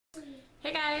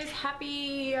Hey guys,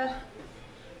 happy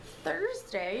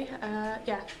Thursday.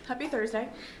 Yeah, happy Thursday.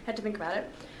 Had to think about it.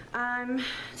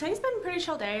 Today's been a pretty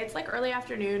chill day. It's like early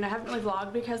afternoon. I haven't really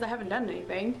vlogged because I haven't done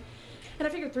anything. And I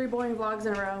figured 3 boring vlogs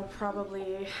in a row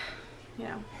probably, you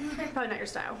know, probably not your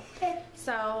style.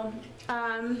 So,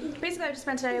 basically I just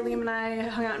spent today, Liam and I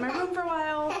hung out in my room for a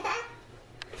while.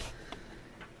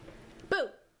 Boo!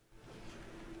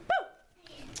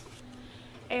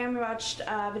 And we watched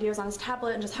videos on his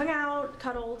tablet and just hung out,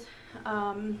 cuddled,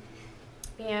 and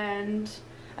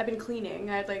I've been cleaning.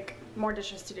 I had like more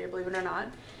dishes to do, believe it or not.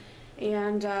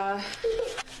 And I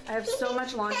have so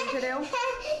much laundry to do.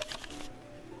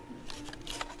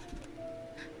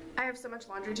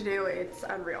 It's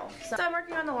unreal. So I'm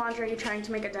working on the laundry, trying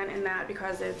to make a dent in that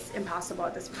because it's impossible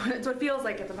at this point. It's what feels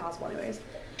like it's impossible anyways.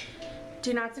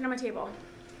 Do not sit on my table.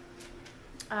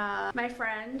 My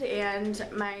friend and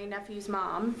my nephew's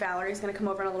mom, Valerie, is going to come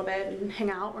over in a little bit and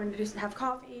hang out. We're going to just have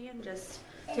coffee and just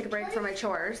take a break from my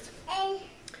chores.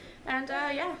 And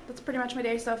yeah, that's pretty much my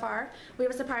day so far. We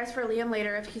have a surprise for Liam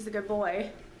later if he's a good boy.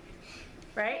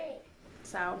 Right?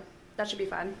 So, that should be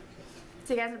fun.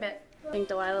 See you guys in a bit. I think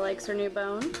Delilah likes her new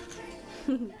bone.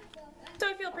 So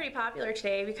I feel pretty popular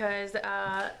today because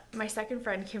my second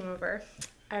friend came over.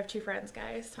 I have 2 friends,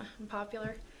 guys. I'm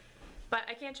popular. But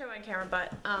I can't show it on camera,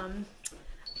 but I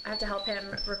have to help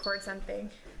him record something.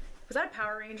 Was that a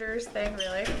Power Rangers thing,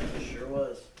 really? It sure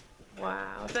was.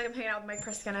 Wow, I feel like I'm hanging out with Mike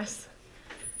Priskinus.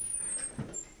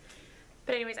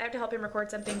 But anyways, I have to help him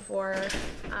record something for,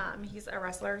 he's a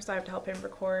wrestler, so I have to help him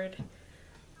record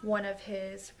one of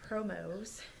his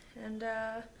promos. And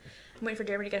I'm waiting for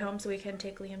Jeremy to get home so we can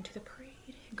take Liam to the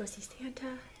parade and go see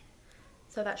Santa.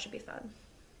 So that should be fun.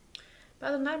 But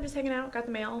other than that, I'm just hanging out, got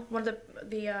the mail. One of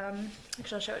the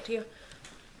actually I'll show it to you.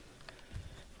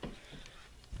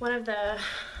 One of the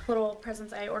little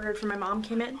presents I ordered for my mom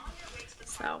came in.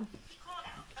 So,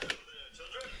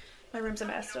 my room's a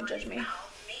mess, don't judge me.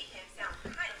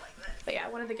 But yeah,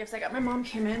 one of the gifts I got my mom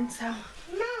came in, so. Mom,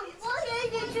 what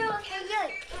is it doing?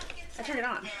 I turned it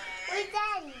on. Where's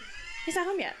Daddy? He's not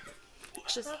home yet.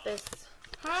 It's just this.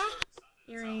 Huh?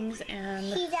 Earrings and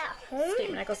He's at home?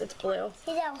 statement necklace. It's blue.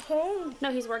 He's at home.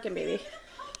 No, he's working, baby.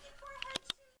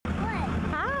 What?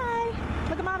 Hi.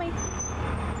 Look at mommy.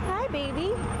 Hi,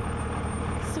 baby.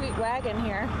 Sweet wagon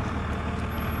here.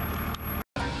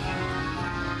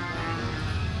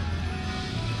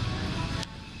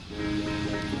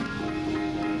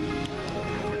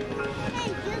 Hey,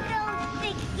 you don't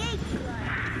fix gates.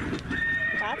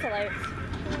 Lots of lights.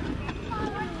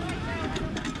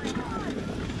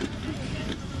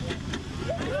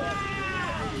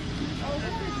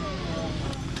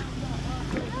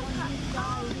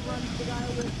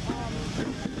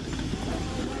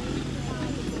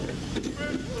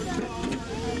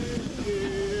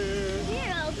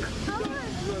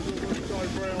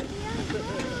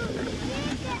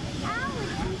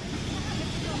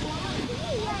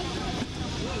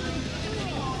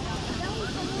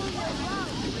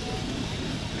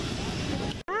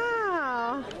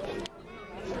 Wow.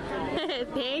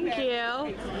 Thank you.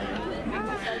 Hey,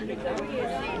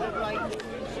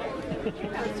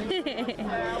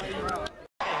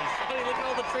 look at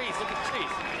all the trees. Look at the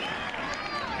trees.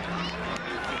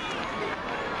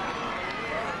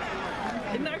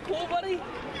 Isn't that cool, buddy?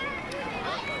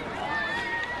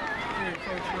 Hey,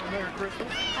 folks, Merry Christmas.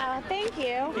 Oh, thank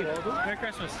you. Merry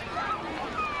Christmas.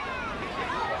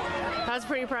 That's a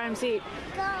pretty prime seat.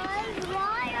 Guys,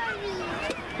 why are we?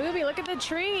 Booby, look at the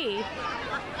tree.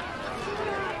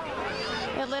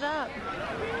 It lit up.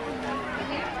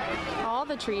 All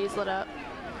the trees lit up.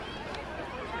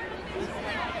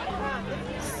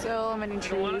 So many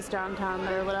trees downtown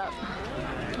that are lit up.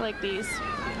 Like these.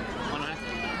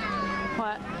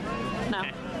 What? No.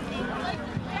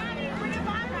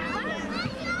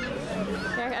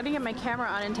 I didn't get my camera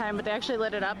on in time, but they actually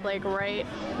lit it up like right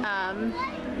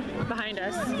behind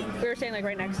us. We were staying like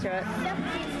right next to it.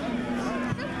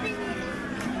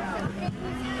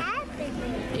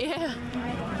 Yeah.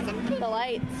 The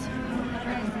lights.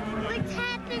 What's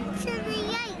happened to the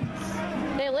lights?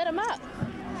 They lit them up.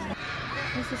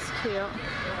 This is cute.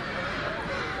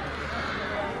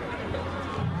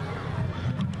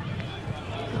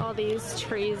 All these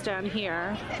trees down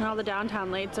here, and all the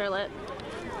downtown lights are lit.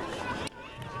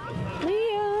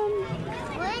 Liam!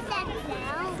 Where's that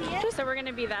now? So we're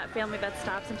gonna be that family that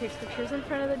stops and takes pictures in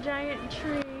front of the giant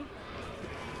tree.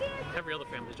 Every other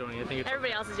family's doing it. I think it's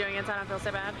Everybody else is doing it, so I don't feel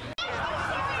so bad.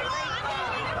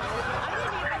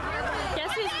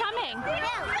 Guess who's coming?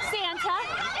 Santa.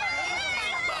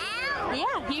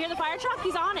 Yeah, you hear the fire truck?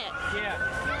 He's on it. yeah.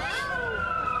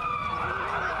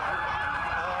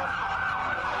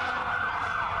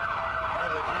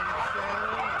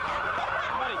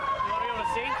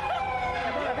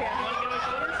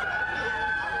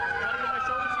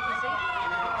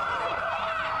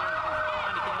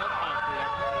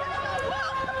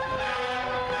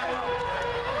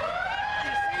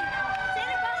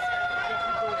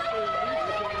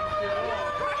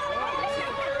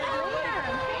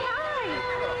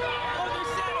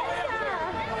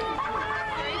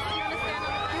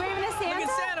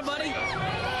 it, buddy.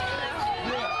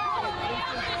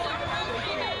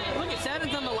 Look at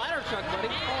Saturn's on the ladder truck, buddy.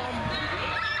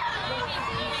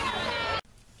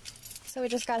 So we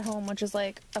just got home, which is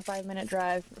like a 5-minute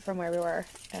drive from where we were,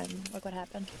 and look what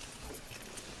happened.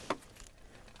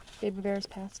 Baby Bear's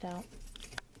passed out.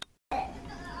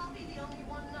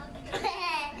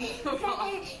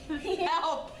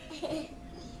 Help!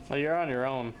 Well, you're on your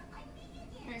own.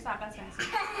 Here, stop, that's nice.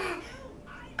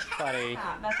 Buddy.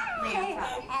 Stop, that's stop.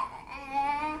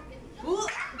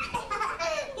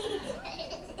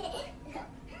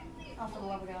 Oh, for the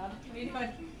love of God. What are you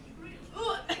doing?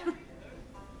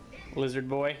 Lizard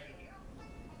boy.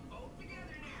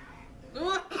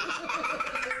 You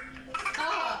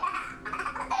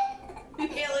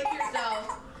can't lick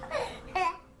yourself.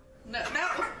 No, no.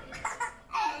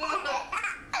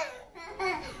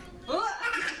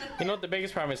 You know what the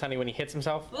biggest problem is, honey, when he hits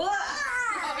himself? Oh,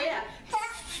 yeah.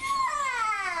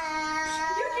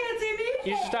 You can't see me.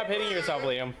 You should stop hitting yourself,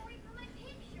 Liam.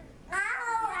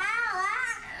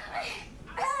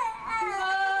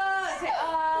 Say,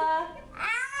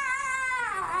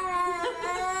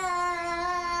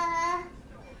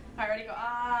 Alright, ready, go.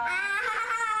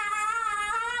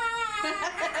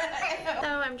 So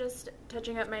I'm just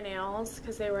touching up my nails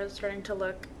because they were starting to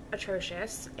look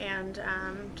atrocious, and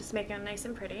just making them nice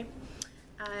and pretty.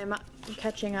 I'm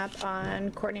catching up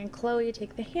on Courtney and Chloe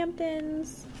Take the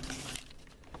Hamptons,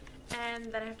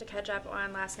 and then I have to catch up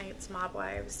on last night's Mob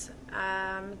Wives.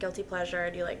 Guilty pleasure, I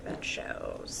do like that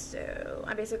show. So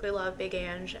I basically love Big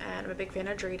Ange, and I'm a big fan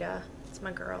of Drita. It's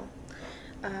my girl.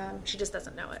 She just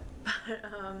doesn't know it.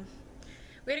 But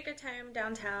we had a good time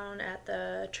downtown at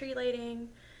the tree lighting.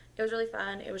 It was really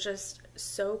fun. It was just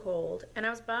so cold, and I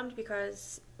was bummed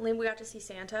because we got to see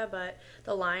Santa, but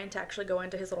the line to actually go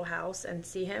into his little house and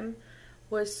see him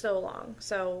was so long,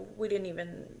 so we didn't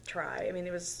even try. I mean,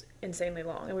 it was insanely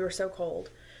long, and we were so cold.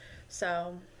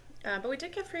 So, but we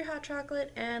did get free hot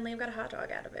chocolate, and Liam got a hot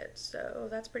dog out of it, so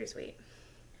that's pretty sweet.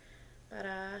 But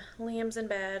Liam's in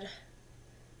bed.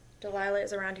 Delilah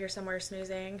is around here somewhere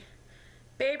snoozing.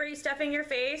 Babe, are you stuffing your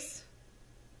face?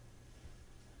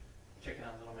 Checking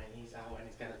out little man, he's out and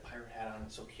he's got his pirate hat on.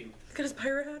 It's so cute. He's got his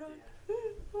pirate hat on?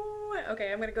 Yeah.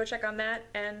 Okay, I'm gonna go check on that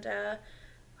and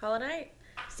call it a night.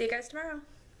 See you guys tomorrow.